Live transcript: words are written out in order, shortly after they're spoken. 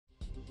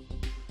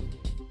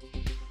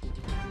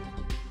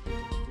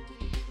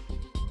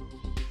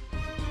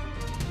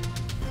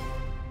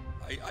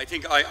I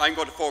think I'm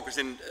going to focus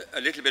in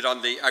a little bit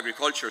on the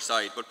agriculture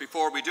side, but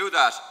before we do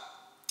that,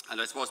 and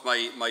I suppose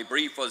my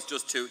brief was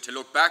just to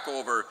look back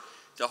over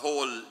the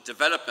whole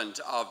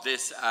development of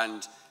this,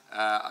 and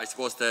I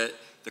suppose the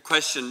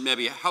question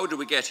maybe, how do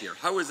we get here?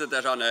 How is it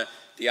that on a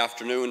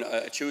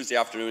Tuesday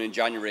afternoon in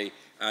January,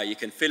 you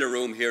can fill a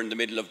room here in the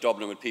middle of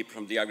Dublin with people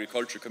from the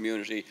agriculture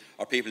community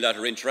or people that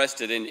are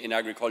interested in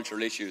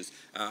agricultural issues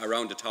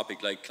around a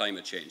topic like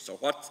climate change? So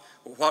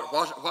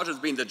what has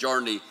been the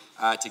journey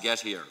to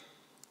get here?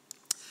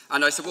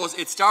 And I suppose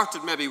it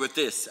started maybe with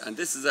this, and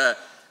this is a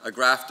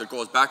graph that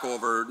goes back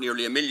over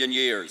nearly 1 million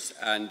years,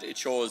 and it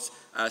shows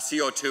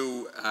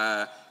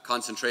CO2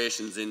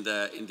 concentrations in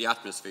the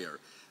atmosphere.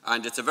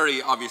 And it's a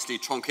very obviously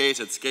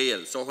truncated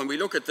scale. So when we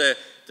look at the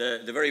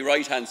very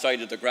right-hand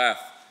side of the graph,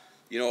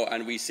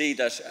 and we see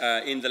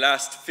that in the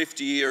last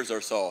 50 years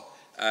or so,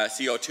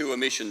 CO2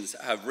 emissions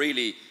have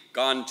really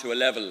gone to a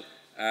level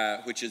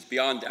which is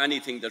beyond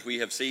anything that we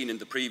have seen in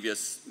the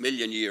previous 1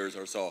 million years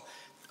or so.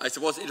 I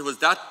suppose it was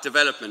that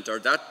development or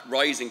that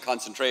rising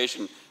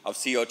concentration of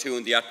CO2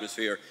 in the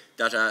atmosphere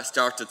that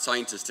started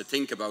scientists to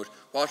think about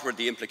what were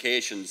the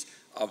implications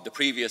of the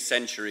previous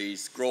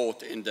century's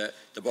growth in the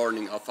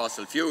burning of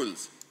fossil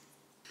fuels.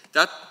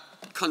 That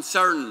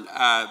concern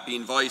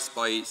being voiced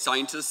by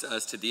scientists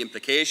as to the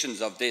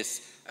implications of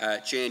this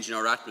change in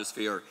our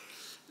atmosphere,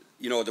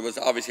 there was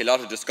obviously a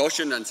lot of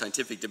discussion and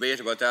scientific debate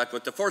about that,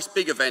 but the first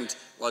big event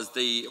was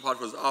what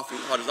is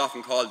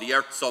often called the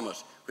Earth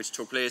Summit, which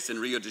took place in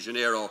Rio de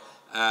Janeiro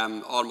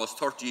almost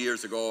 30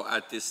 years ago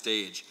at this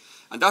stage.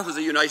 And that was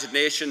a United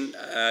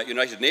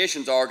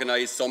Nations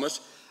organised summit,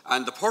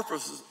 and the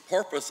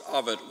purpose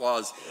of it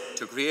was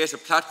to create a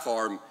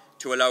platform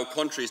to allow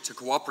countries to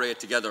cooperate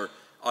together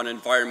on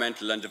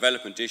environmental and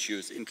development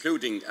issues,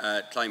 including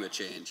climate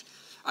change.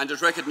 And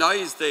it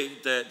recognised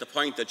the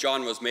point that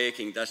John was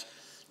making, that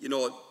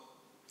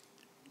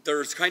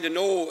there's kind of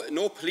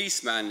no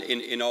policeman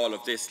in all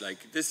of this.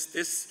 Like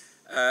this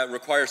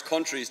requires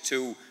countries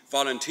to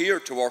volunteer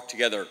to work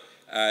together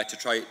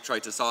to try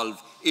to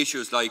solve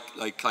issues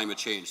like climate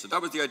change. So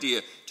that was the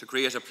idea, to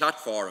create a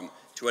platform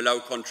to allow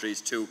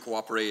countries to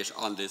cooperate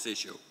on this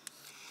issue.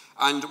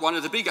 And one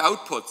of the big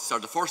outputs, or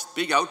the first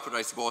big output,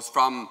 I suppose,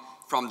 from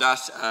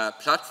that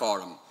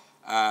platform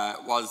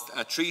was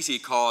a treaty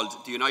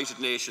called the United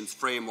Nations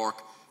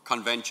Framework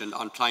Convention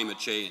on Climate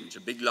Change,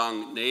 a big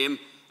long name,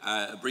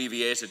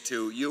 abbreviated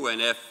to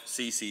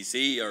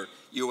UNFCCC or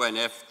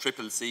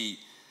UNFCCC.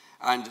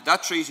 And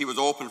that treaty was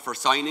open for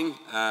signing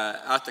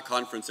at the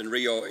conference in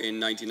Rio in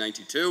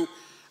 1992,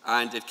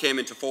 and it came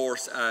into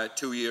force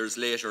 2 years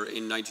later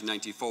in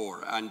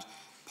 1994. And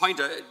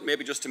point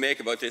maybe just to make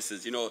about this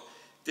is,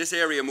 this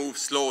area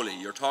moves slowly.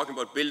 You're talking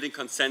about building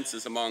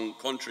consensus among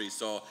countries.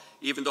 So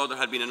even though there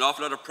had been an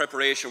awful lot of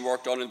preparation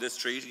work done in this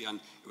treaty, and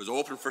it was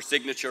open for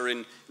signature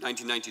in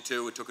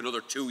 1992, it took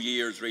another 2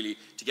 years really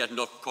to get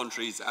enough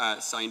countries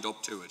signed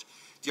up to it.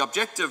 The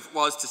objective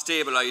was to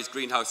stabilise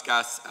greenhouse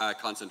gas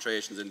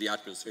concentrations in the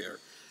atmosphere.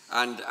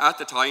 And at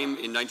the time,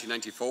 in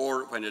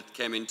 1994, when it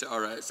came into,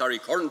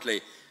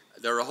 currently,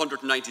 there are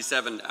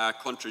 197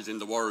 countries in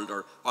the world,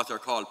 or what they're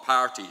called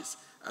parties,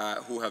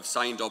 who have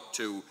signed up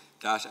to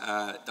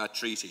that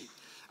treaty.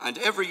 And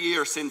every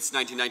year since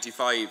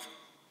 1995,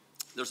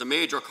 there's a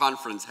major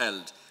conference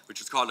held, which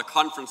is called a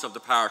Conference of the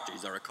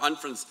Parties, or a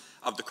conference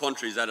of the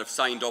countries that have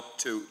signed up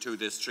to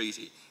this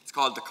treaty. It's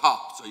called the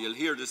COP, so you'll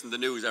hear this in the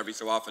news every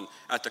so often,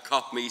 at the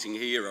COP meeting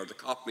here or the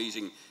COP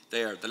meeting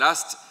there. The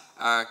last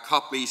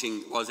COP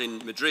meeting was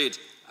in Madrid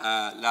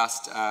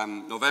last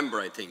November,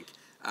 I think,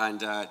 and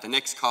the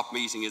next COP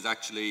meeting is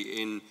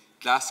actually in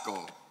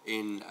Glasgow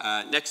in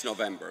next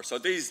November. So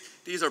these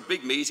are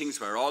big meetings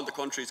where all the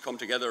countries come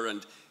together,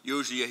 and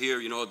usually you hear,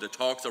 the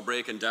talks are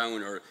breaking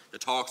down, or the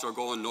talks are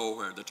going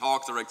nowhere, the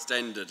talks are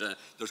extended,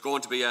 there's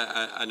going to be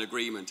an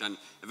agreement, and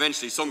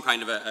eventually some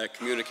kind of a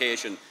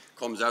communication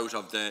comes out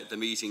of the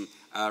meeting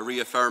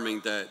reaffirming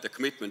the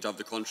commitment of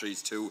the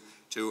countries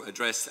to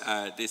address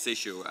this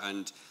issue.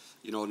 And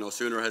no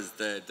sooner has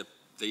the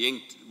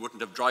ink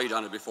wouldn't have dried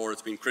on it before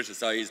it's been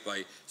criticised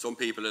by some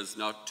people as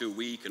not too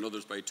weak, and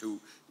others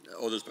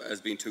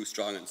as being too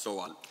strong, and so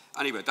on.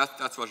 Anyway,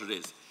 that's what it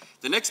is.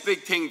 The next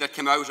big thing that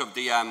came out of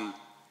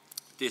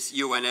this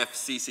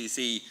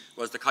UNFCCC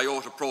was the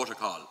Kyoto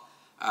Protocol,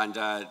 and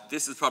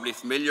this is probably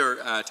familiar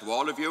to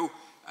all of you.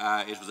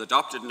 It was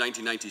adopted in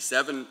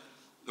 1997.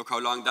 Look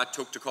how long that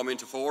took to come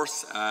into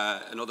force,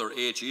 another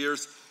 8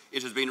 years.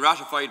 It has been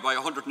ratified by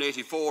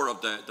 184 of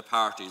the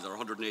parties, or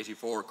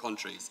 184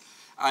 countries.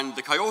 And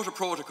the Kyoto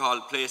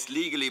Protocol placed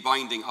legally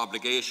binding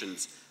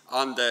obligations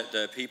on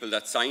the people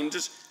that signed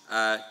it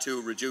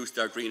to reduce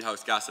their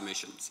greenhouse gas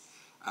emissions.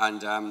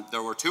 And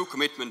there were 2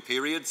 commitment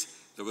periods.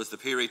 There was the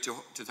period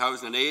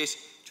 2008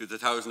 to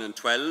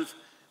 2012,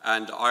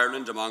 and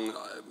Ireland,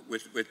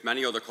 with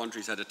many other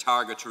countries, had a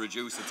target to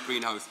reduce its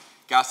greenhouse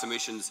gas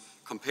emissions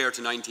compared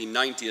to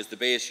 1990 as the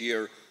base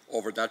year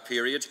over that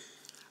period.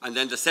 And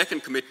then the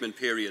second commitment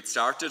period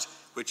started,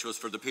 which was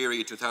for the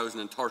period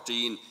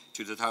 2013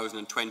 to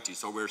 2020.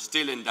 So we're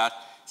still in that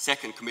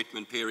second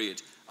commitment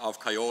period of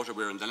Kyoto.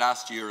 We're in the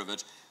last year of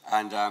it,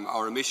 and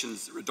our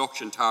emissions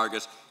reduction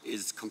target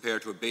is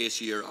compared to a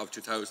base year of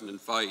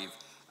 2005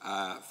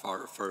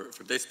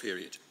 for this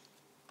period.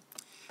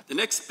 The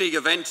next big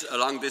event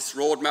along this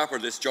roadmap or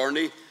this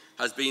journey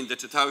has been the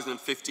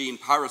 2015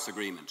 Paris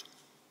Agreement.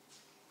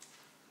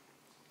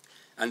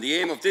 And the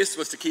aim of this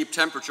was to keep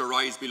temperature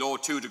rise below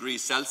 2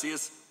 degrees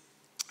Celsius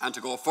and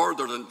to go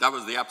further than, that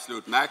was the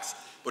absolute max,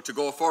 but to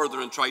go further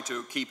and try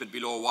to keep it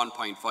below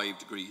 1.5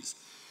 degrees.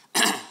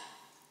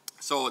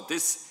 So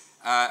this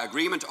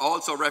agreement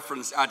also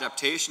referenced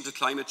adaptation to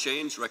climate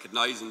change,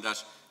 recognising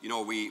that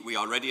we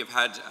already have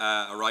had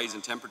a rise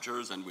in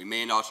temperatures and we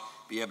may not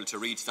be able to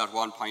reach that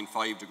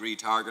 1.5 degree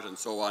target and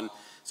so on.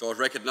 So it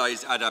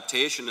recognised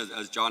adaptation,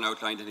 as John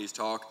outlined in his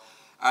talk.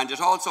 And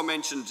it also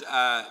mentioned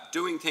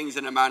doing things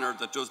in a manner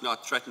that does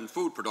not threaten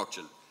food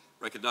production,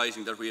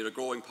 recognising that we have a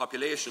growing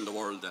population in the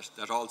world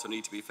that also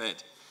need to be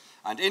fed.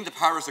 And in the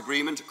Paris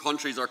Agreement,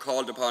 countries are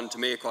called upon to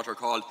make what are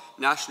called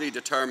nationally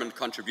determined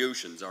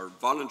contributions, or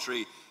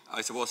voluntary,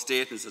 I suppose,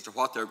 statements as to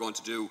what they're going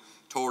to do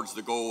towards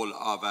the goal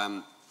of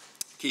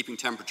keeping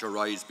temperature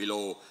rise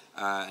below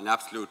an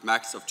absolute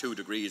max of 2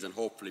 degrees and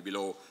hopefully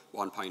below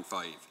 1.5.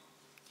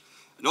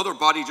 Another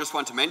body just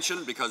want to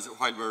mention, because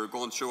while we're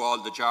going through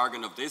all the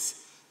jargon of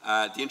this,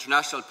 the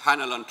International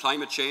Panel on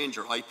Climate Change,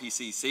 or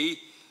IPCC.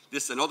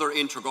 This is another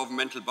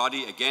intergovernmental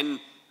body, again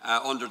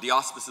under the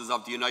auspices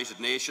of the United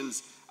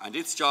Nations, and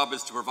its job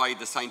is to provide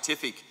the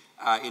scientific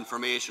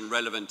information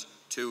relevant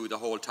to the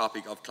whole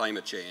topic of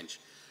climate change.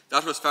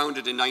 That was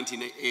founded in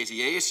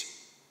 1988.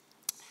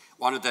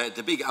 One of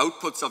the big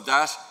outputs of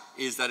that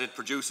is that it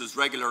produces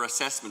regular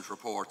assessment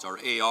reports, or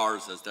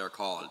ARs as they're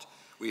called.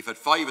 We've had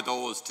 5 of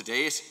those to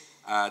date.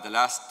 The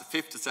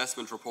 5th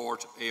assessment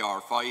report,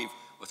 AR5,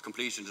 was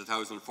completed in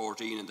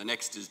 2014, and the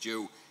next is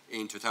due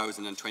in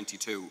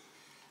 2022.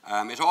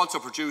 It also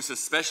produces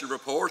special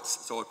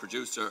reports, so it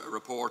produced a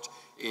report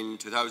in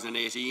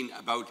 2018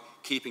 about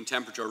keeping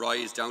temperature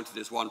rise down to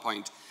this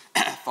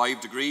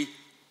 1.5 degree,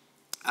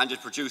 and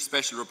it produced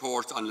special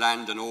reports on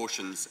land and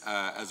oceans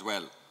as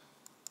well.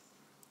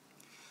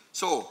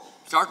 So,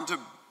 starting to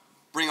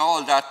bring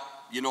all that,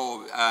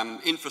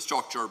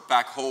 infrastructure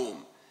back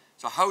home.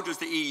 So how does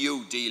the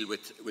EU deal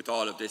with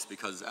all of this?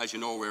 Because, as you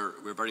know,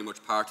 we're very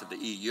much part of the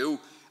EU,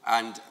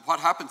 and what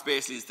happens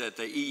basically is that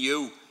the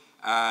EU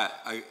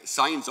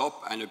signs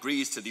up and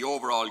agrees to the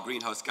overall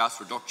greenhouse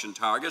gas reduction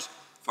target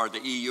for the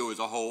EU as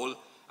a whole,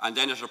 and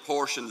then it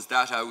apportions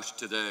that out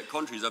to the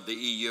countries of the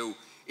EU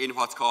in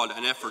what's called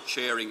an effort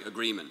sharing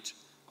agreement.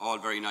 All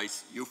very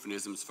nice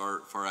euphemisms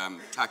for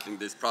tackling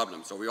this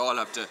problem. So we all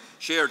have to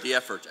share the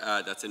effort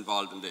that's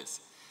involved in this.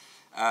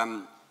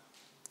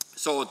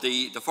 So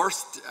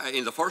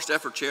in the first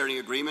effort sharing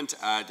agreement,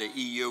 the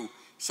EU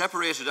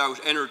separated out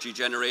energy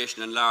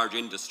generation and large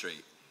industry,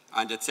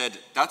 and it said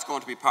that's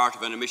going to be part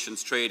of an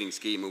emissions trading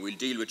scheme, and we'll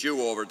deal with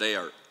you over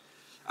there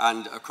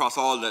and across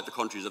all the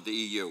countries of the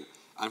EU.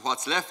 And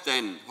what's left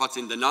then, what's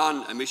in the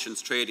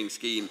non-emissions trading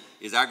scheme,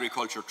 is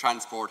agriculture,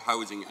 transport,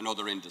 housing and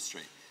other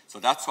industry. So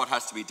that's what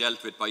has to be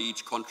dealt with by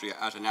each country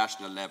at a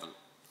national level.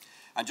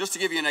 And just to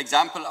give you an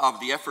example of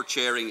the effort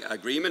sharing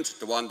agreement,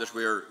 the one that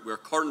we're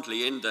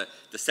currently in,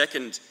 the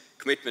second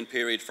commitment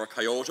period for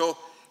Kyoto,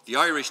 the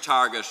Irish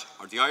target,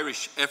 or the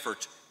Irish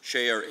effort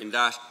share in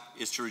that,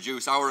 is to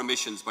reduce our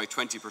emissions by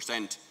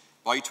 20%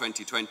 by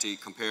 2020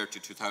 compared to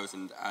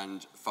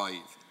 2005.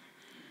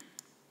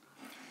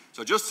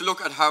 So just to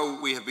look at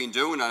how we have been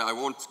doing, and I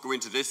won't go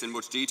into this in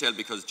much detail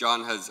because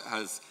John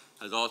has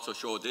also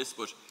showed this,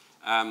 but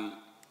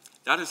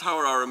that is how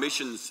our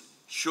emissions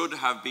should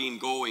have been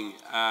going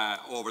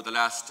over the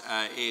last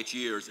 8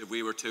 years if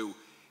we were to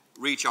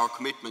reach our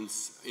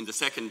commitments in the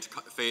second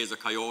phase of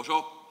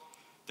Kyoto.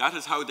 That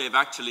is how they've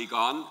actually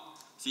gone.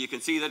 So you can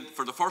see that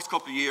for the first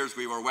couple of years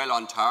we were well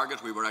on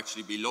target. We were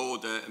actually below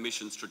the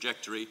emissions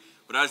trajectory,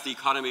 but as the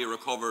economy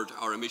recovered,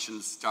 our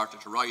emissions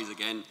started to rise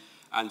again,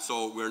 and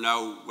so we're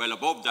now well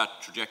above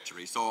that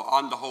trajectory. So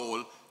on the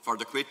whole, for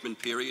the commitment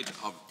period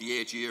of the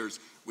 8 years,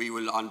 we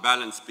will on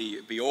balance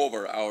be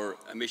over our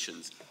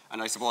emissions.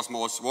 And I suppose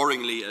most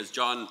worryingly, as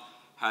John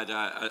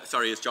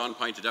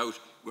pointed out,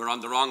 we're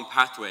on the wrong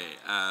pathway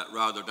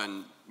rather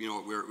than,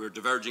 we're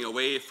diverging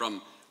away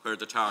from where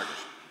the target.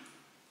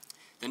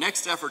 The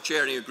next effort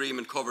sharing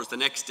agreement covers the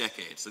next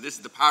decade. So this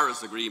is the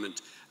Paris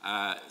Agreement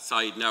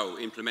side now,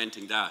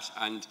 implementing that.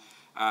 And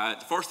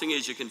the first thing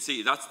is, you can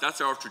see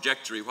that's our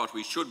trajectory, what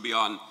we should be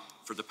on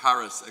for the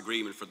Paris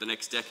Agreement for the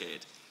next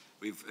decade.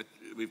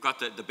 We've got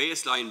the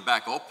baseline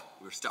back up,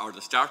 or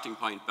the starting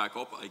point back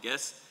up, I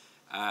guess.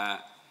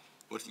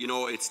 But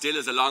it still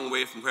is a long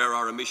way from where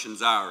our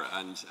emissions are,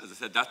 and as I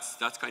said,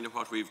 that's kind of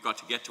what we've got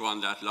to get to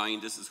on that line.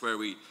 This is where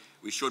we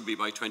should be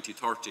by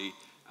 2030,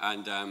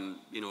 and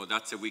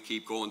that's if we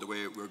keep going the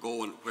way we're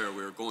going, where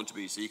we're going to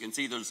be. So you can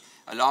see there's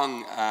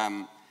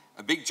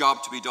a big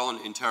job to be done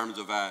in terms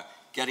of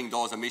getting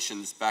those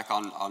emissions back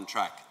on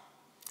track.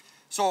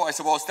 So I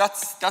suppose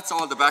that's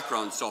all the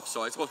background stuff.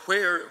 So I suppose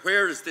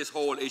where is this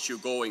whole issue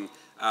going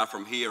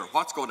from here?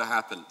 What's going to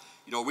happen?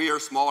 you know, we are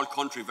a small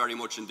country very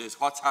much in this.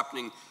 What's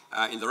happening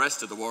in the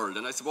rest of the world?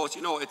 And I suppose,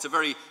 you know, it's a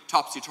very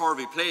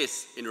topsy-turvy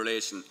place in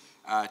relation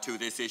to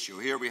this issue.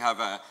 Here we have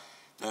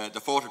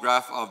the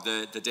photograph of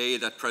the day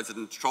that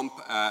President Trump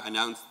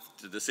announced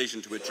the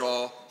decision to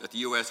withdraw, that the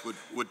US would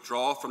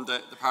withdraw from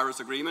the Paris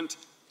Agreement.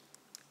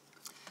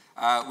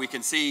 We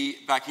can see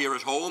back here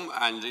at home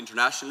and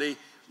internationally,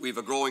 we have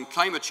a growing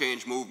climate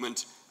change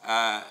movement,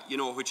 you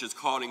know, which is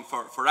calling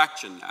for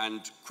action,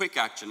 and quick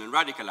action and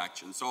radical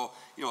action. So,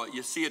 you know,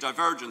 you see a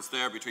divergence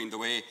there between the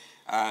way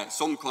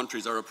some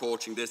countries are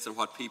approaching this and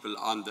what people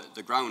on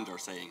the ground are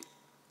saying.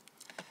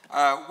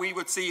 We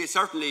would see,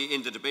 certainly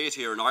in the debate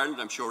here in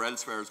Ireland, I'm sure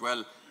elsewhere as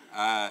well,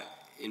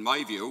 in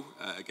my view,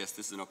 I guess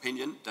this is an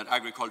opinion, that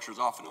agriculture is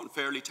often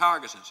unfairly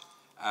targeted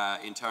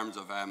in terms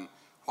of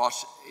what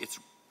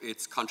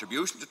its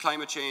contribution to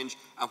climate change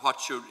and what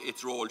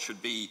its role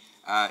should be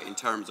in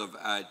terms of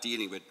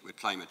dealing with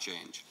climate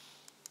change.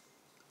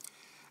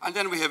 And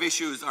then we have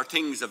issues or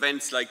things,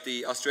 events like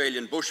the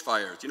Australian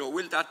bushfires. You know,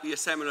 will that be a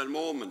seminal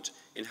moment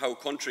in how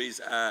countries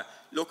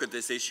look at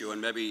this issue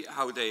and maybe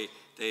how they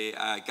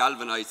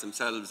galvanise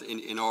themselves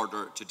in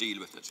order to deal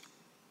with it?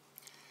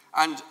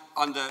 And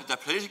on the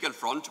political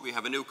front, we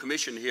have a new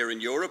commission here in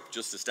Europe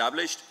just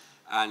established,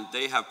 and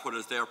they have put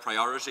as their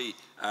priority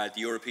the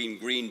European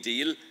Green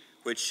Deal,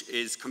 which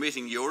is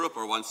committing Europe,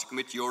 or wants to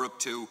commit Europe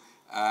to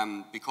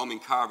becoming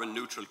carbon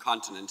neutral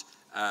continent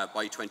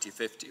by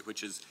 2050,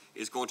 which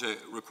is going to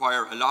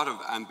require a lot of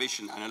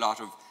ambition and a lot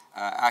of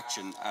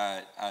action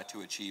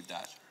to achieve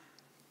that.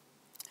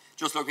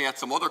 Just looking at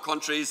some other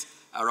countries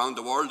around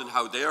the world and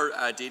how they're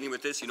dealing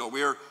with this, you know,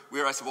 we're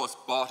I suppose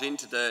bought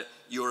into the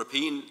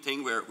European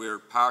thing. We're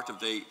part of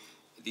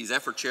these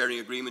effort sharing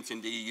agreements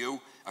in the EU.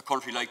 A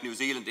country like New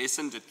Zealand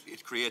isn't.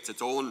 It creates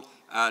its own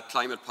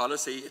climate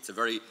policy. It's a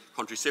very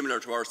country similar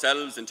to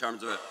ourselves in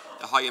terms of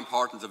the high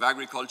importance of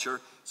agriculture.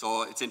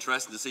 So it's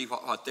interesting to see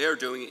what they're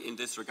doing in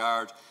this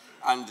regard.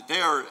 And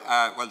they're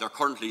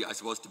currently, I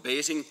suppose,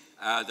 debating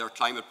their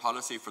climate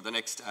policy for the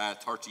next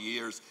 30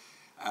 years.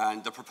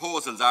 And the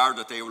proposals are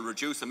that they will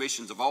reduce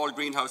emissions of all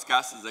greenhouse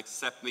gases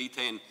except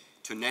methane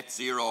to net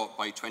zero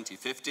by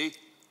 2050.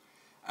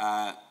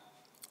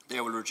 They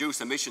will reduce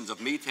emissions of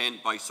methane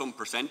by some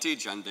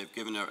percentage, and they've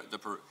given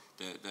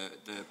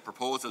the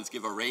proposals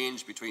give a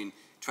range between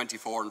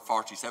 24 and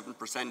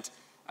 47%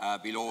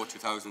 below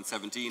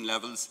 2017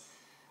 levels.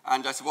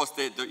 And I suppose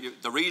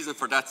the reason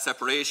for that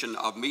separation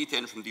of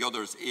methane from the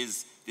others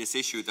is this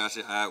issue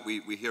that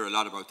we hear a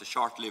lot about, the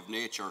short-lived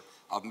nature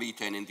of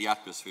methane in the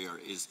atmosphere,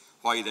 is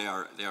why they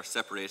are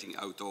separating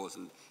out those.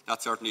 And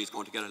that certainly is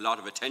going to get a lot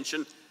of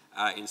attention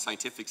in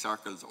scientific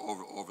circles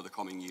over the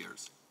coming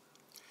years.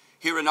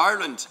 Here in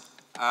Ireland,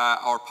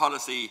 our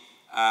policy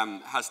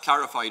has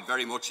clarified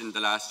very much in the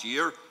last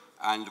year,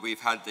 and we've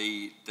had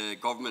the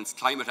government's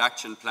climate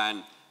action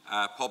plan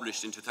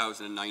published in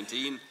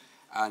 2019,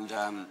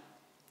 and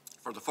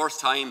for the first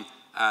time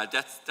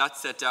that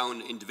set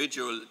down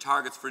individual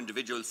targets for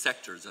individual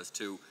sectors as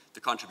to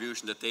the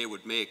contribution that they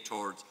would make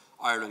towards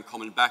Ireland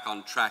coming back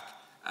on track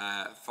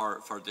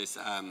for this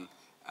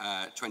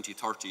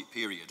 2030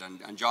 period,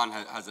 and John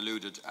has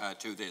alluded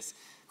to this.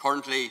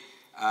 Currently,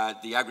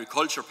 the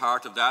agriculture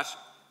part of that,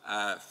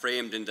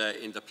 framed in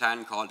the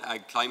plan called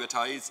Ag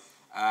Climatise,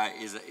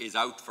 is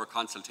out for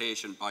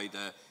consultation by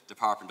the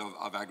Department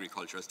of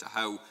Agriculture as to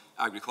how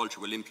agriculture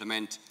will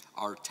implement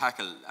or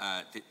tackle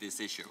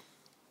this issue.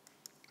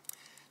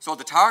 So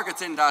the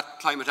targets in that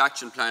climate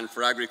action plan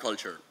for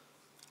agriculture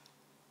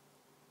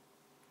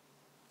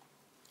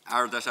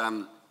are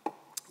that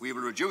we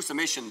will reduce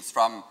emissions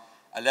from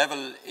a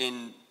level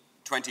in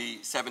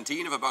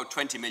 2017 of about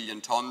 20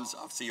 million tonnes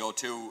of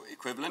CO2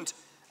 equivalent,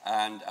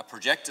 and a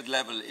projected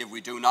level, if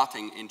we do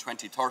nothing, in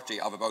 2030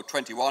 of about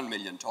 21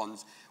 million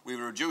tonnes. We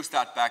will reduce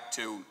that back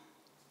to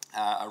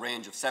a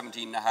range of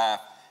 17.5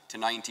 to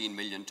 19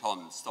 million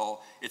tonnes. So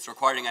it's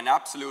requiring an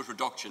absolute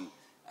reduction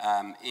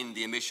in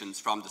the emissions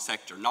from the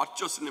sector, not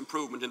just an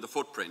improvement in the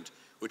footprint,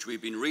 which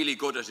we've been really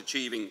good at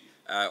achieving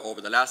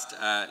over the last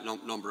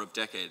number of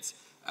decades.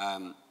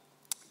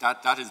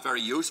 That is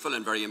very useful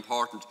and very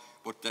important,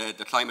 but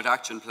the Climate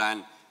Action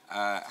Plan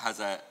has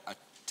a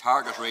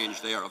target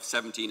range there of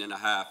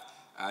 17.5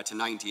 to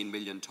 19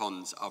 million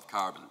tonnes of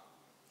carbon.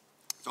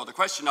 So the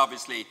question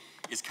obviously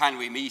is, can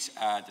we meet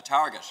the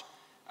target?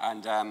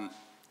 And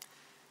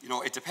you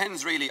know, it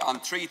depends really on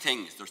three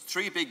things. There's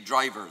three big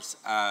drivers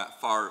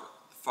for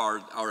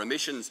our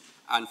emissions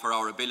and for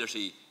our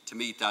ability to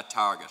meet that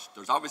target.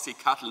 There's obviously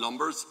cattle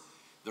numbers,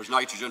 there's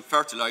nitrogen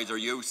fertiliser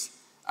use,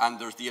 and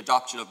there's the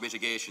adoption of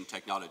mitigation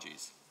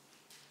technologies.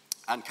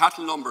 And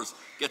cattle numbers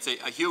gets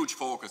a huge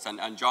focus,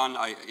 and John,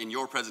 in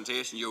your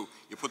presentation, you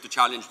put the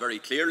challenge very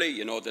clearly,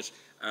 you know, that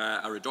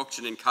a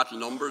reduction in cattle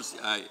numbers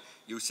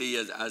you see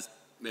as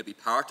maybe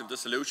part of the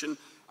solution.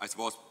 I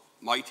suppose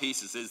my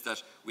thesis is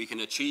that we can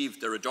achieve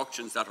the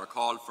reductions that are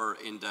called for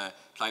in the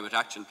Climate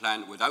Action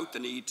Plan without the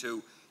need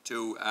to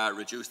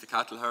reduce the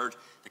cattle herd.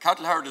 The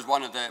cattle herd is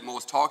one of the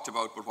most talked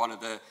about, but one of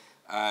the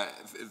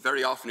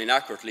very often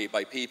inaccurately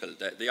by people.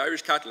 The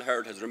Irish cattle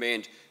herd has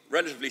remained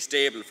relatively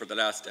stable for the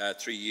last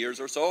 3 years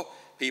or so.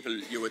 People,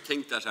 you would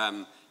think that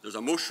there's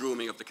a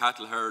mushrooming of the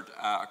cattle herd,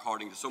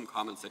 according to some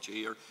comments that you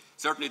hear.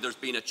 Certainly there's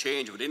been a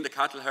change within the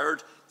cattle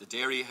herd. The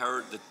dairy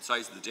herd, the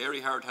size of the dairy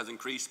herd has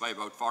increased by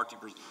about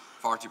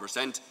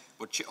 40%,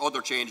 but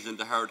other changes in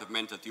the herd have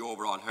meant that the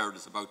overall herd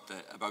is about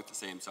the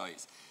same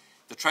size.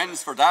 The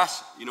trends for that,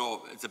 you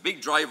know, it's a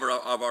big driver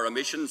of our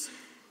emissions.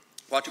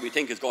 What do we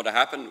think is going to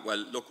happen?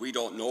 Well, look, we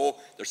don't know.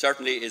 There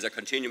certainly is a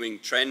continuing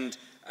trend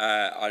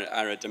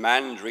and a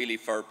demand really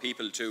for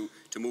people to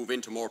move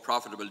into more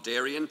profitable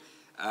dairying.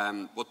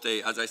 But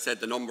as I said,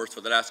 the numbers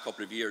for the last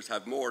couple of years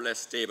have more or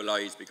less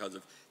stabilised because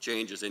of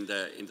changes in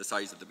the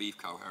size of the beef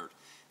cow herd.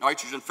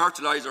 Nitrogen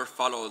fertiliser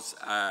follows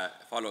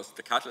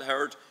the cattle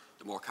herd.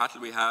 The more cattle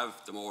we have,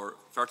 the more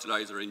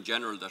fertiliser in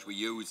general that we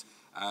use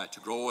to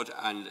grow it,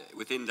 and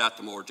within that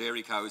the more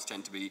dairy cows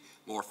tend to be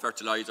more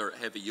fertiliser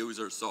heavy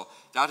users. So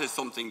that is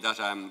something that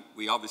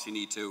we obviously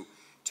need to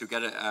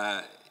get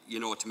you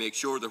know, to make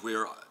sure that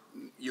we're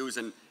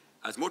using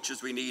as much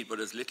as we need but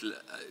as little,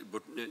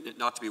 but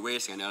not to be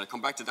wasting. And I'll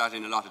come back to that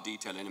in a lot of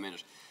detail in a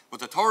minute. But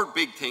the third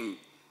big thing,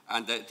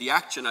 and the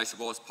action, I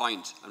suppose,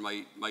 point, and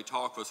my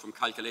talk was from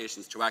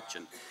calculations to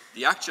action.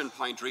 The action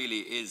point really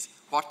is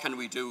what can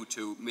we do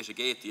to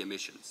mitigate the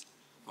emissions,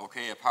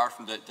 okay, apart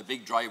from the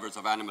big drivers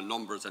of animal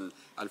numbers and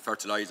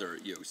fertiliser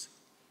use.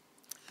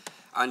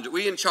 And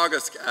we in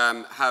Teagasc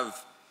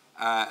have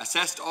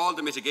assessed all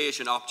the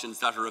mitigation options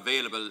that are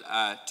available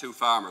to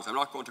farmers. I'm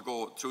not going to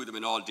go through them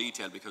in all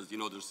detail because, you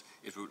know,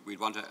 we'd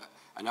want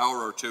an hour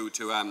or two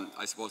to,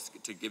 I suppose,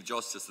 to give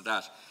justice to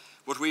that.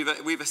 But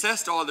we've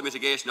assessed all the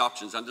mitigation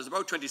options, and there's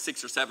about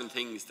 26 or 7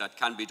 things that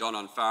can be done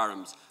on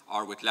farms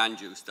or with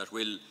land use that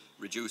will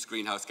reduce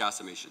greenhouse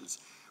gas emissions.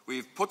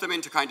 We've put them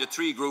into kind of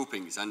 3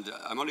 groupings, and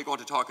I'm only going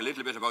to talk a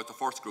little bit about the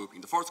first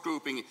grouping. The first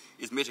grouping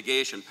is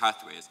mitigation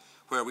pathways,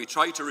 where we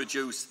try to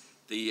reduce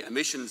the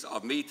emissions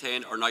of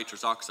methane or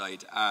nitrous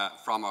oxide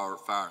from our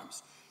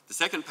farms. The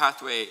second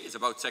pathway is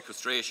about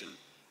sequestration,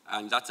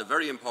 and that's a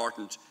very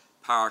important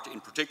part,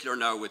 in particular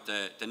now with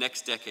the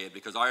next decade,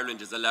 because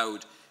Ireland is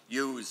allowed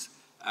use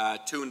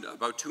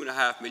about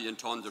 2.5 million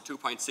tonnes or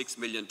 2.6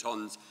 million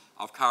tonnes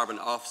of carbon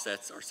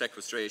offsets or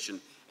sequestration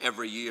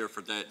every year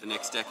for the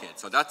next decade.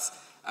 So that's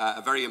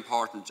a very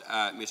important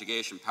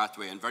mitigation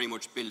pathway and very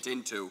much built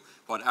into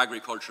what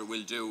agriculture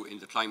will do in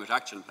the Climate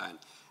Action Plan.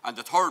 And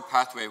the third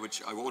pathway,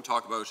 which I won't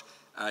talk about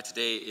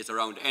today, is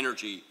around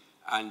energy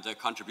and the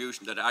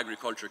contribution that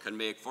agriculture can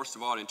make, first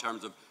of all in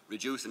terms of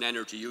reducing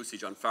energy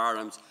usage on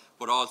farms,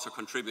 but also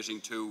contributing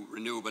to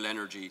renewable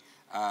energy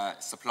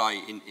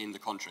supply in the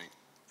country.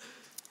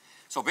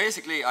 So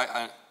basically,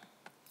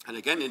 and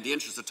again in the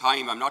interest of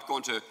time, I'm not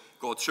going to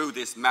go through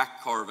this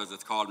MAC curve, as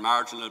it's called,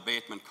 marginal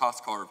abatement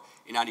cost curve,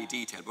 in any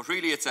detail, but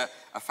really it's a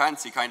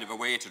fancy kind of a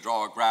way to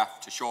draw a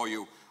graph to show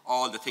you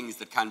all the things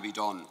that can be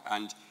done.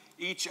 And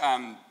each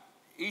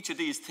of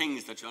these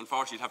things that you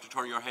unfortunately have to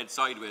turn your head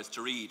sideways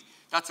to read,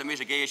 that's a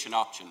mitigation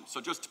option.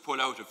 So just to pull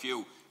out a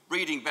few,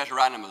 breeding better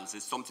animals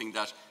is something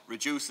that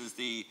reduces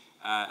the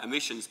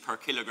emissions per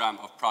kilogram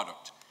of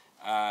product.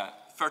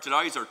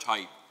 Fertiliser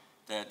type.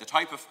 The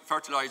type of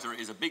fertiliser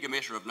is a big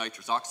emitter of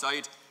nitrous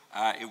oxide.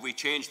 If we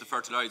change the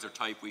fertiliser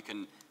type, we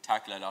can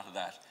tackle a lot of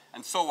that,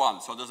 and so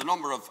on. So there's a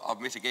number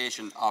of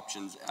mitigation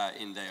options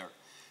in there.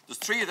 There's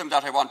 3 of them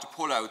that I want to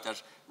pull out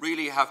that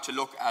really have to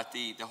look at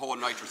the whole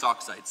nitrous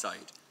oxide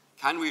side.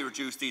 Can we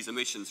reduce these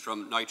emissions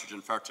from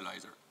nitrogen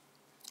fertiliser?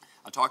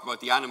 I'll talk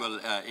about the animal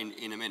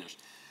in a minute.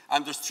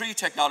 And there's 3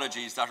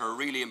 technologies that are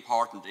really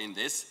important in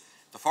this.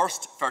 The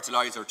first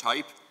fertiliser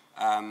type,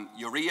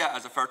 urea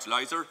as a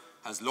fertiliser,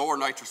 has lower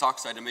nitrous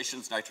oxide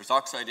emissions. Nitrous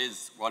oxide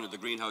is one of the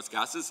greenhouse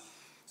gases.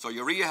 So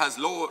urea has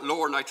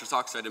lower nitrous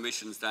oxide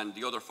emissions than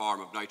the other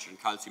form of nitrogen,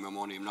 calcium,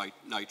 ammonium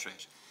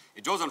nitrate.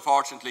 It does,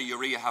 unfortunately,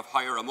 urea have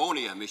higher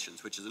ammonia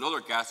emissions, which is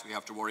another gas we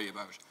have to worry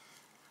about.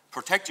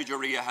 Protected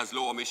urea has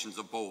low emissions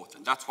of both,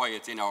 and that's why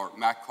it's in our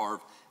MAC curve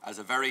as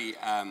a very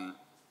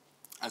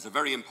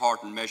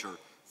important measure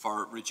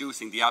for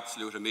reducing the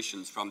absolute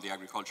emissions from the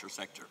agricultural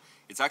sector.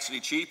 It's actually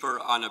cheaper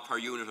on a per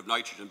unit of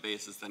nitrogen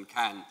basis than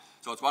CAN.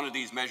 So it's one of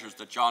these measures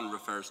that John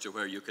refers to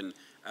where you can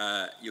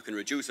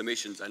reduce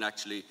emissions and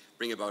actually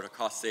bring about a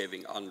cost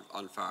saving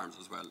on farms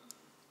as well.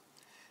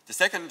 The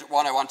second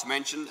one I want to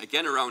mention,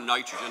 again around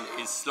nitrogen,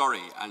 is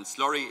slurry. And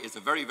slurry is a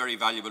very, very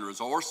valuable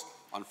resource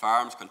on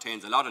farms,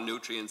 contains a lot of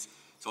nutrients.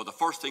 So the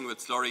first thing with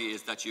slurry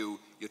is that you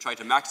try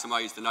to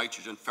maximise the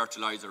nitrogen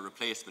fertiliser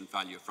replacement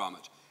value from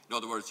it. In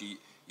other words, you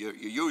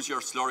use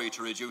your slurry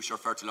to reduce your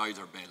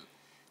fertiliser bill.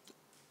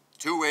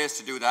 2 ways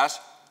to do that.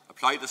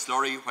 Apply the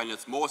slurry when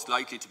it's most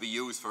likely to be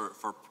used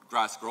for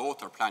grass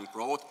growth or plant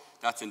growth.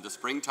 That's in the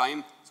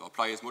springtime, so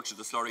apply as much of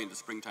the slurry in the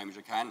springtime as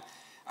you can.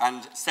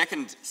 And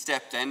second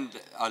step then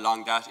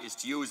along that is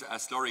to use a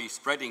slurry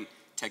spreading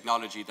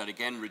technology that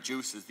again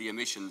reduces the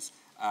emissions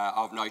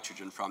of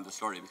nitrogen from the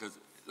slurry. Because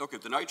look,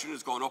 if the nitrogen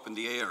is going up in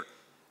the air,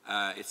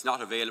 it's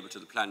not available to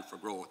the plant for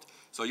growth.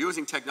 So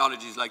using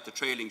technologies like the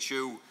trailing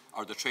shoe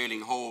or the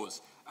trailing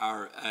hose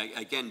are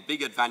again,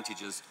 big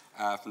advantages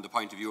from the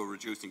point of view of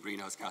reducing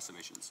greenhouse gas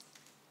emissions.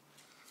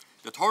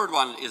 The third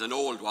one is an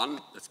old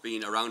one that's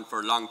been around for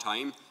a long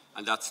time,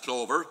 and that's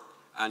clover.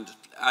 And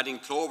adding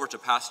clover to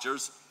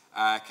pastures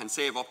can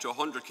save up to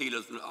 100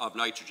 kilos of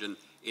nitrogen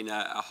in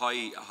a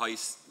high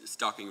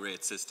stocking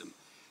rate system.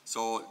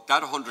 So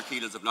that 100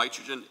 kilos of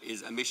nitrogen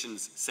is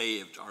emissions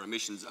saved or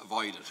emissions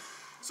avoided.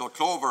 So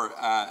clover,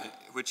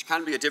 which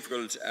can be a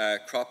difficult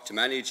crop to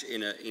manage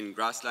in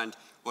grassland,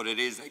 but it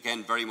is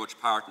again very much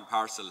part and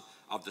parcel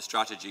of the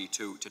strategy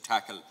to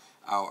tackle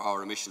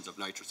our emissions of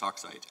nitrous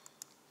oxide.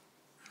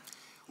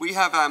 We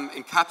have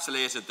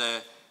encapsulated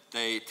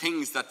the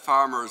things that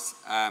farmers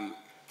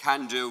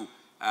can do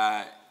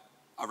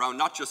around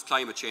not just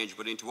climate change,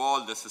 but into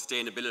all the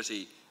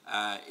sustainability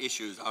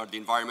issues, or the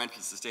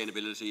environmental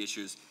sustainability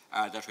issues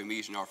that we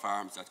meet in our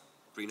farms, that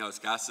greenhouse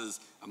gases,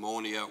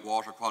 ammonia,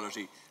 water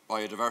quality,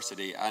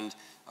 biodiversity. And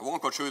I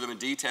won't go through them in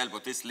detail,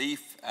 but this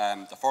leaf,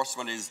 the first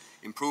one is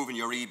improving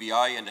your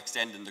EBI and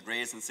extending the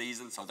grazing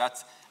season. So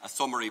that's a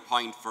summary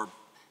point for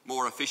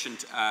more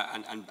efficient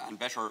and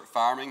better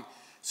farming.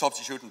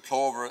 Substituting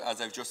clover, as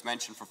I've just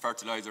mentioned, for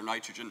fertiliser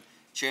nitrogen,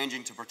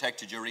 changing to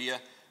protected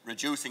urea,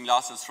 reducing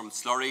losses from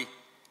slurry,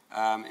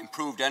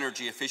 improved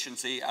energy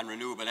efficiency and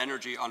renewable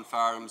energy on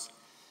farms,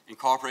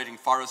 incorporating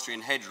forestry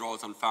and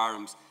hedgerows on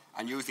farms,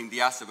 and using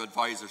the asset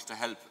advisors to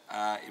help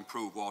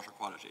improve water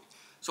quality.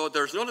 So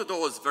there's none of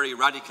those very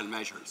radical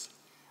measures,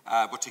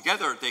 but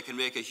together they can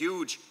make a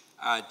huge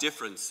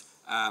difference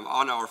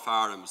on our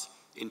farms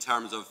in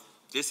terms of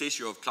this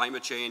issue of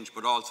climate change,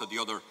 but also the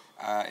other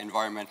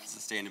environmental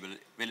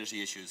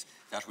sustainability issues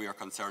that we are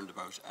concerned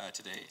about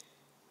today.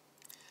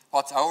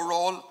 What's our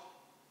role?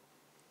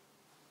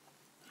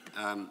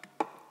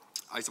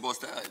 I suppose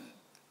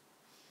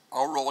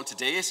our role to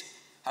date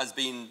has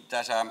been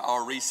that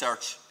our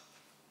research,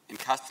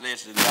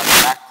 encapsulated in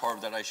that black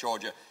curve that I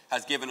showed you,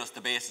 has given us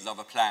the basis of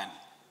a plan.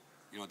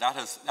 You know, that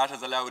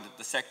has allowed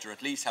the sector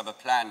at least have a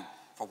plan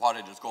for what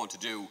it is going to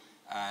do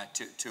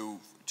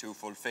to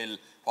fulfil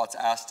what's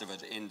asked of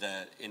it in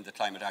the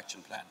Climate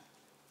Action Plan.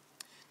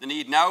 The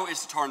need now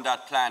is to turn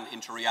that plan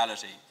into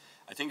reality.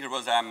 I think it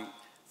was,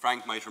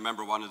 Frank might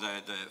remember one of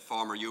the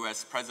former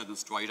US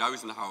presidents, Dwight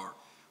Eisenhower,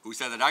 who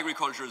said that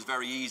agriculture is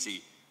very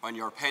easy when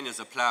your pen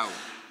is a plough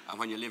and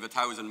when you live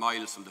 1,000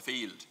 miles from the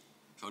field.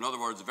 So in other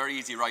words, very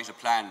easy write a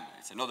plan.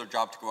 It's another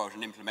job to go out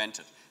and implement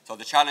it. So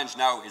the challenge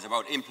now is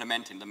about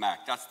implementing the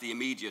MAC. That's the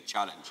immediate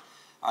challenge.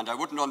 And I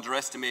wouldn't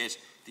underestimate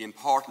the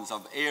importance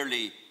of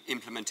early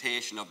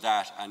implementation of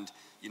that. And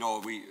you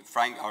know,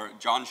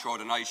 John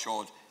showed and I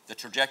showed the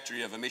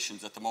trajectory of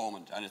emissions at the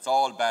moment, and it's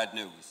all bad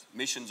news.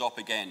 Emissions up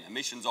again,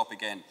 emissions up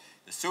again.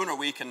 The sooner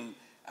we can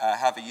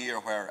have a year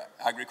where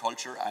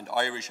agriculture and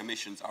Irish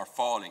emissions are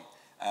falling,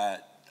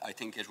 I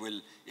think it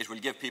will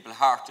give people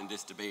heart in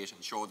this debate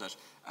and show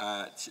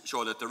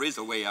that there is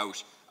a way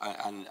out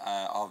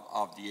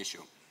of the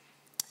issue.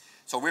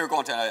 So we're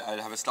going to,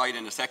 I'll have a slide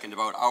in a second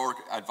about our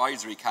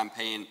advisory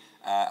campaign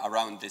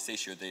around this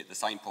issue, the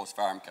Signpost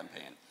Farm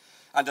campaign.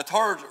 And the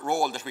third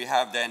role that we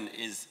have then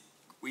is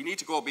we need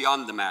to go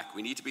beyond the MAC.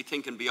 We need to be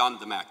thinking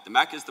beyond the MAC. The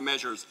MAC is the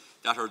measures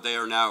that are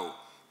there now,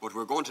 but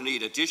we're going to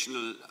need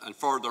additional and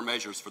further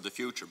measures for the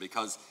future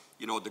because,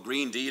 you know, the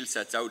Green Deal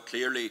sets out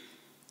clearly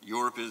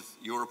Europe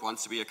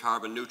wants to be a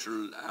carbon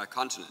neutral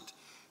continent.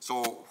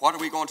 So what are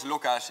we going to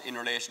look at in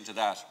relation to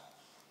that?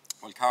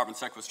 Well, carbon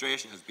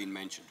sequestration has been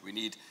mentioned. We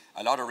need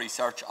a lot of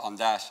research on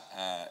that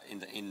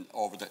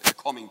over the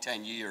coming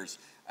 10 years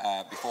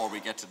before we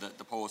get to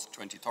the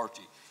post-2030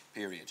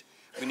 period.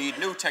 We need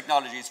new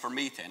technologies for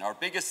methane. Our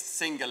biggest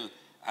single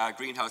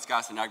greenhouse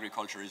gas in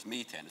agriculture is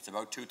methane. It's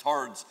about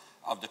 2/3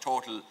 of the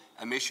total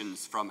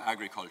emissions from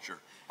agriculture.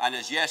 And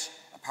as yet,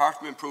 apart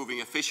from improving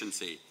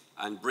efficiency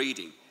and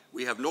breeding,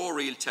 we have no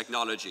real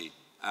technology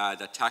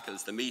that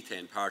tackles the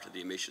methane part of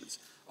the emissions.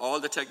 All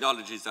the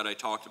technologies that I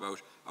talked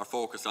about are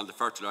focused on the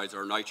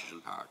fertiliser or nitrogen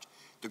part.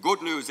 The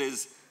good news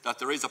is that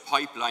there is a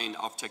pipeline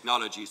of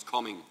technologies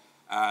coming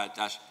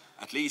that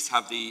at least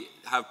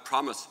have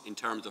promise in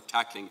terms of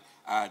tackling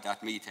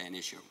that methane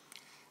issue.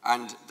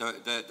 And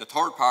the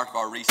third part of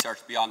our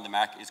research beyond the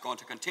MAC is going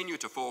to continue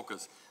to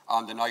focus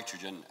on the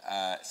nitrogen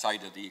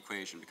side of the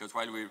equation, because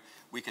while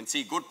we can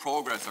see good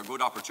progress or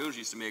good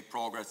opportunities to make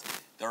progress,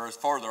 there is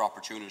further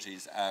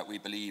opportunities, we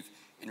believe,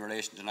 in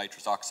relation to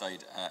nitrous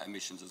oxide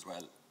emissions as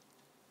well.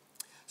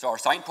 So our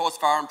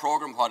Signpost Farm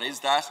programme, what is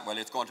that? Well,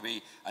 it's going to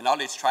be a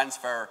knowledge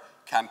transfer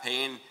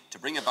campaign to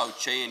bring about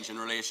change in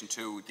relation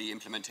to the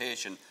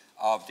implementation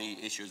of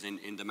the issues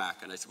in the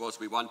MAC. And I suppose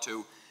we want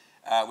to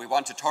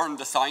turn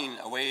the sign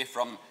away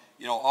from,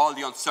 you know, all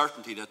the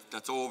uncertainty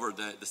that's over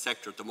the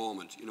sector at the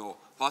moment. You know,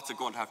 what's it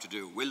going to have to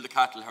do? Will the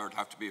cattle herd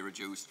have to be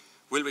reduced?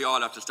 Will we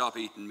all have to stop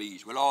eating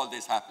meat? Will all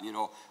this happen, you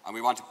know? And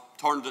we want to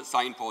turn the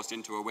signpost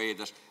into a way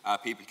that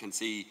people can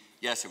see,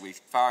 yes, if we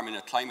farm in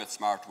a climate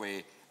smart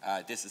way,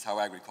 this is how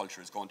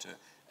agriculture is going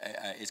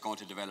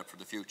to develop for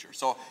the future.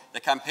 So the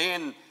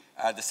campaign,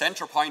 the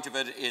centre point of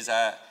it is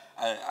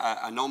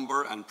a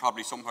number, and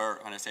probably somewhere,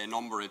 when I say a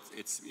number,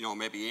 it's you know,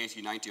 maybe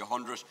 80, 90,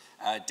 100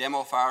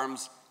 demo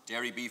farms,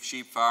 dairy, beef,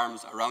 sheep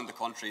farms around the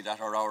country that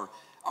are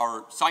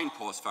our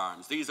signpost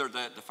farms. These are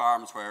the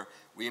farms where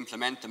we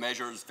implement the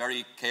measures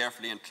very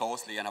carefully and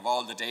closely and have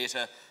all the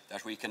data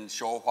that we can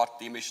show what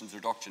the emissions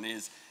reduction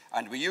is.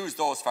 And we use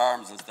those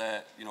farms as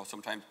the, you know,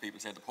 sometimes people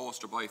say the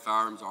poster boy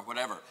farms or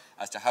whatever,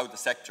 as to how the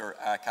sector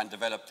can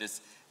develop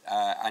this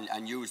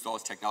and use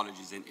those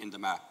technologies in the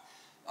map.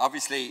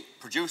 Obviously,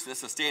 producing a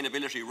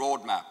sustainability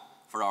roadmap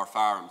for our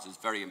farms is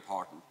very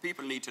important.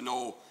 People need to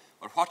know,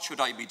 well, what should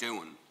I be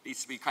doing? It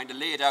needs to be kind of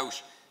laid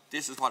out.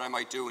 This is what I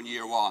might do in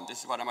year 1,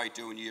 this is what I might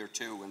do in year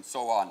 2, and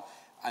so on.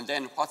 And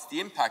then what's the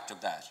impact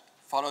of that?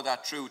 Follow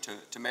that through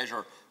to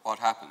measure what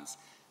happens.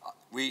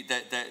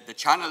 The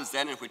channels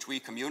then in which we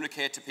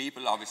communicate to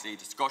people, obviously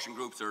discussion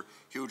groups are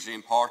hugely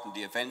important,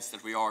 the events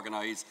that we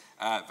organise,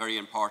 very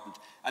important,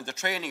 and the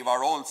training of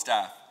our own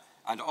staff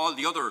and all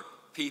the other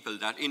people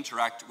that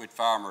interact with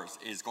farmers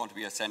is going to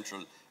be a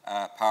central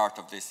part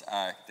of this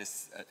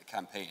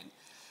campaign.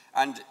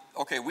 And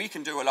okay, we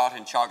can do a lot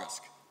in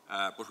Teagasc,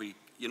 but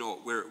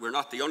we're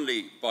not the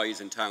only boys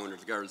in town or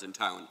the girls in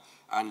town.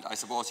 And I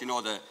suppose, you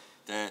know,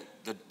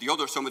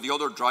 some of the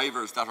other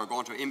drivers that are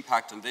going to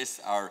impact on this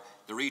are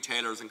the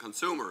retailers and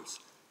consumers.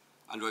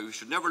 And we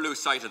should never lose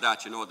sight of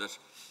that, you know, that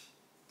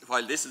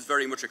while this is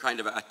very much a kind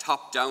of a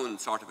top-down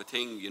sort of a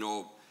thing, you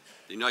know,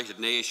 the United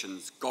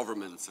Nations,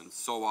 governments and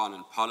so on,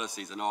 and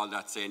policies and all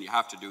that saying you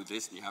have to do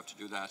this and you have to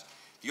do that.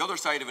 The other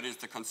side of it is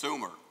the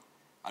consumer.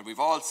 And we've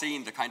all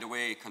seen the kind of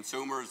way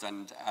consumers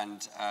and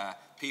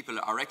people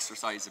are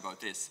exercised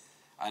about this.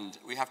 And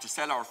we have to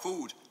sell our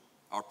food,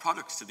 our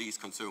products to these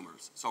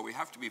consumers. So we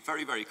have to be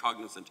very, very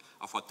cognizant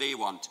of what they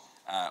want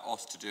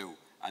us to do,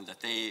 and that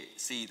they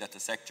see that the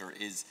sector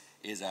is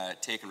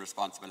taking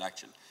responsible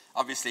action.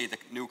 Obviously, the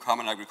new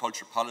Common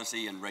Agriculture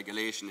Policy and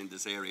regulation in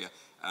this area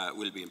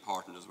will be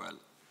important as well.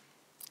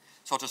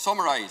 So to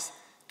summarise,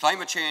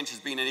 climate change has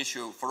been an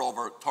issue for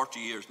over 30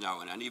 years now,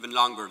 and even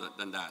longer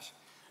than that.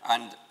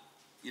 And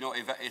you know,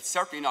 it's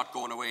certainly not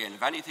going away, and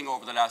if anything,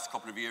 over the last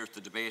couple of years, the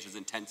debate is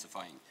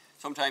intensifying.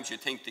 Sometimes you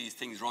think these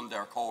things run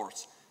their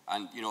course,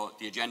 and you know,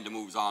 the agenda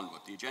moves on,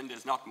 but the agenda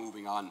is not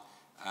moving on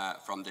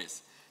from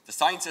this. The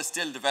science is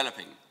still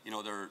developing. You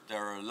know,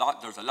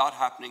 there's a lot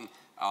happening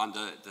on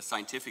the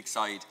scientific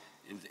side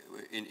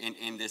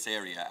in this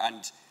area,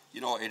 and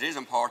you know, it is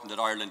important that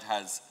Ireland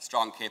has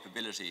strong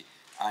capability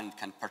and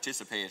can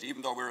participate.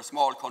 Even though we're a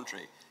small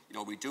country, you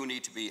know, we do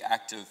need to be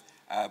active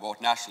both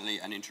nationally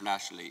and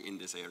internationally in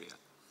this area.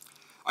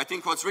 I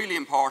think what's really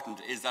important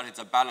is that it's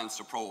a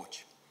balanced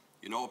approach.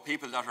 You know,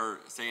 people that are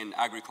saying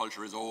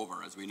agriculture is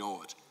over as we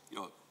know it, you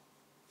know,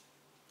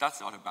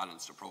 that's not a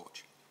balanced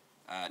approach.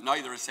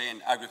 Neither is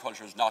saying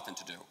agriculture is nothing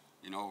to do.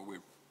 You know, we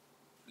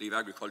leave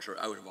agriculture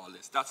out of all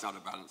this. That's not a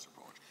balanced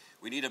approach.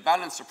 We need a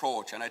balanced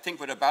approach, and I think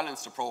with a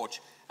balanced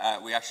approach,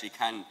 we actually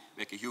can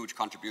make a huge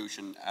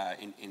contribution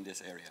in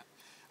this area.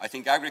 I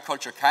think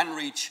agriculture can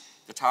reach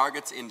the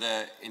targets in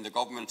the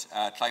government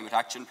climate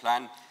action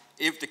plan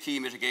if the key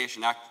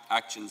mitigation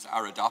actions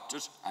are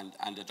adopted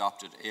and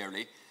adopted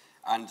early,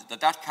 and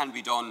that can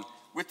be done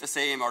with the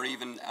same or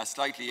even a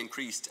slightly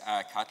increased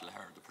cattle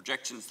herd. The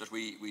projections that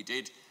we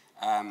did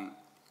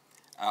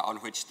on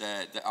which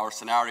our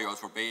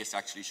scenarios were based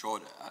actually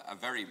showed a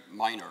very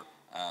minor,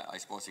 I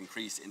suppose,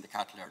 increase in the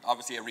cattle herd.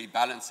 Obviously a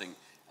rebalancing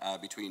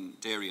between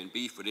dairy and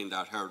beef within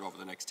that herd over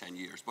the next 10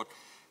 years. But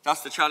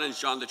that's the challenge,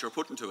 John, that you're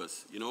putting to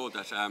us, you know,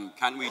 that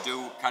can we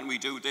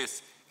do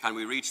this? Can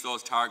we reach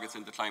those targets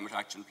in the Climate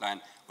Action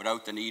Plan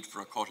without the need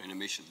for a cut in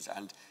emissions?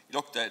 And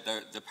look,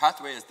 the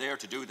pathway is there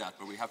to do that,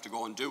 but we have to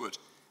go and do it.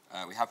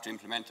 We have to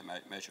implement the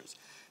measures.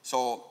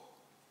 So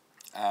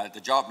the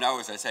job now,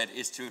 as I said,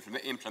 is to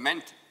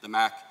implement the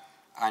MAC,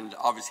 and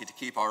obviously to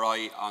keep our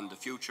eye on the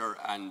future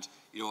and,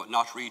 you know,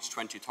 not reach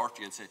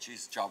 2030 and say,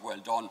 geez, job well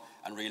done,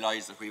 and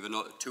realise that we have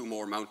 2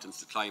 more mountains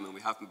to climb and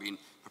we haven't been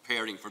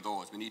preparing for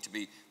those. We need to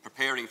be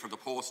preparing for the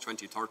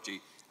post-2030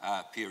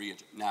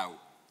 period now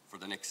for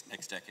the next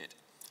decade.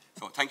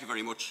 So thank you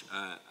very much,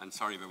 and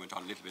sorry if I went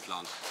on a little bit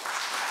long.